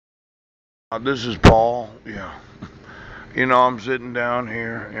This is Paul. Yeah. I'm sitting down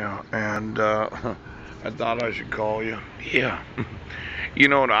here, and I thought I should call you. Yeah.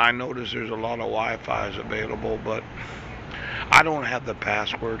 I noticed there's a lot of Wi-Fi's available, but I don't have the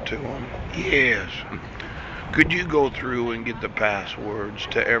password to them. Yes. Could you go through and get the passwords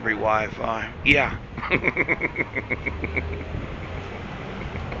to every Wi-Fi? Yeah.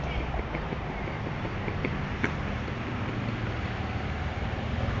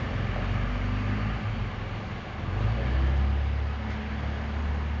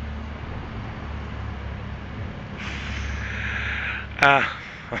 uh,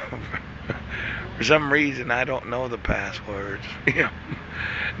 for some reason, I don't know the passwords. Yeah.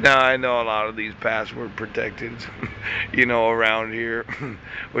 Now I know a lot of these password protected, around here,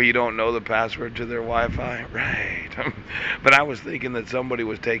 where you don't know the password to their Wi-Fi. Right. But I was thinking that somebody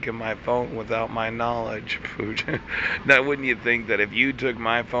was taking my phone without my knowledge. Now, wouldn't you think that if you took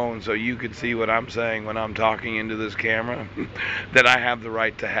my phone so you could see what I'm saying when I'm talking into this camera, that I have the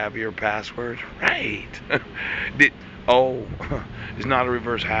right to have your password? Right. Did, oh, it's not a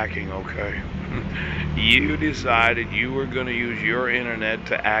reverse hacking, okay. You decided you were going to use your internet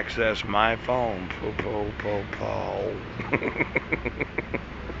to access my phone. Po.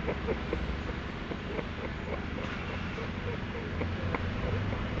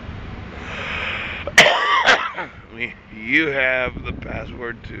 You have the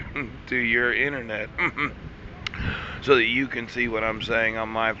password to your internet. So that you can see what I'm saying on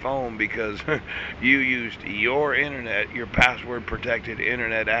my phone because you used your internet, your password protected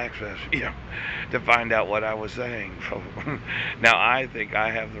internet access, to find out what I was saying. Now I think I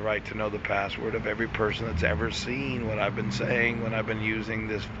have the right to know the password of every person that's ever seen what I've been saying when I've been using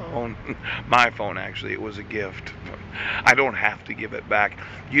this phone. My phone, actually, it was a gift. I don't have to give it back.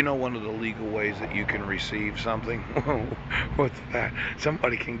 One of the legal ways that you can receive something? What's that?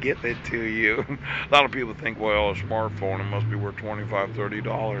 Somebody can give it to you. A lot of people think, well, a smartphone, it must be worth $25,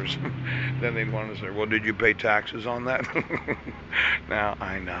 $30. Then they'd want to say, well, did you pay taxes on that? Now,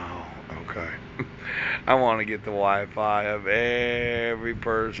 I know. Okay. I want to get the Wi-Fi of every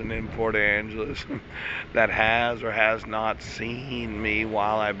person in Port Angeles that has or has not seen me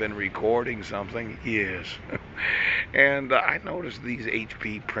while I've been recording something. Yes. And I noticed these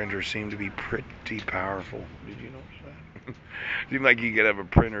HP printers seem to be pretty powerful. Did you notice that? Seemed like you could have a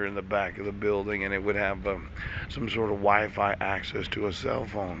printer in the back of the building and it would have some sort of Wi-Fi access to a cell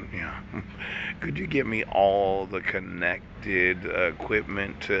phone. Yeah. Could you get me all the connected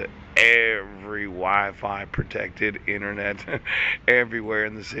equipment to every Wi-Fi protected internet everywhere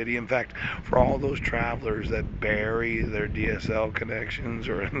in the city? In fact, for all those travelers that bury their DSL connections,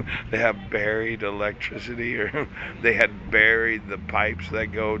 or they have buried electricity, or they had buried the pipes that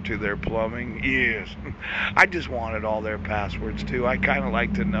go to their plumbing. Yes. I just wanted all their passwords too. I kind of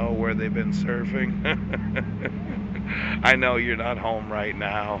like to know where they've been surfing. I know you're not home right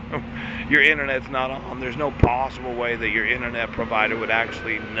now. Your internet's not on. There's no possible way that your internet provider would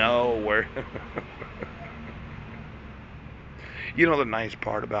actually know where. The nice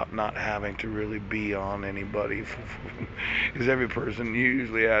part about not having to really be on anybody is every person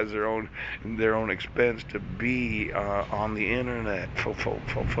usually has their own expense to be on the internet.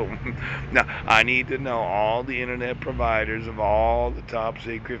 Now, I need to know all the internet providers of all the top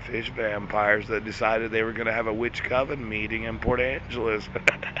secret fish vampires that decided they were going to have a witch coven meeting in Port Angeles.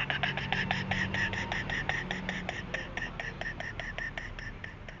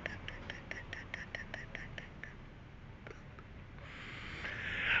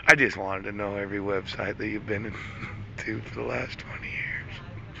 I just wanted to know every website that you've been to for the last 20 years.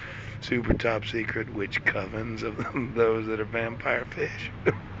 Super top secret witch covens of those that are vampire fish.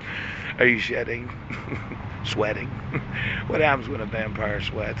 Are you shedding? Sweating? What happens when a vampire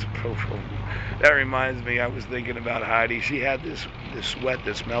sweats? That reminds me, I was thinking about Heidi. She had this sweat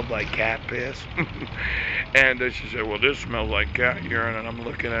that smelled like cat piss. And she said, well, this smells like cat urine. And I'm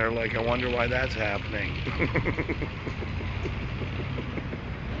looking at her like, I wonder why that's happening.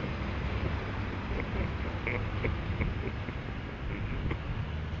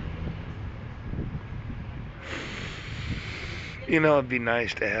 It'd be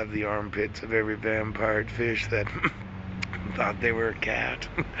nice to have the armpits of every vampire fish that thought they were a cat.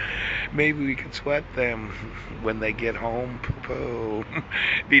 Maybe we could sweat them when they get home.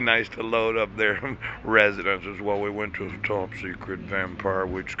 Be nice to load up their residences. Well, we went to the top secret vampire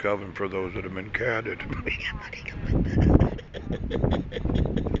witch coven for those that have been catted.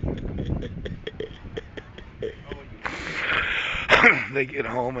 they get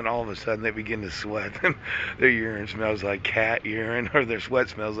home and all of a sudden they begin to sweat. Their urine smells like cat urine, or their sweat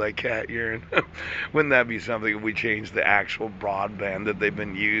smells like cat urine. Wouldn't that be something if we changed the actual broadband that they've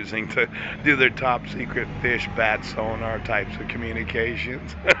been using to do their top secret fish bat sonar types of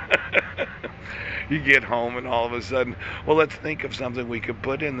communications? You get home and all of a sudden, well, let's think of something we could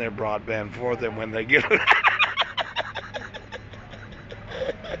put in their broadband for them when they get.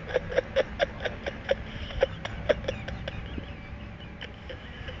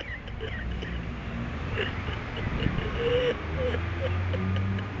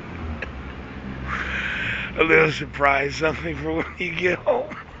 A little surprise, something for when you get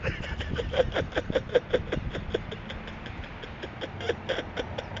home.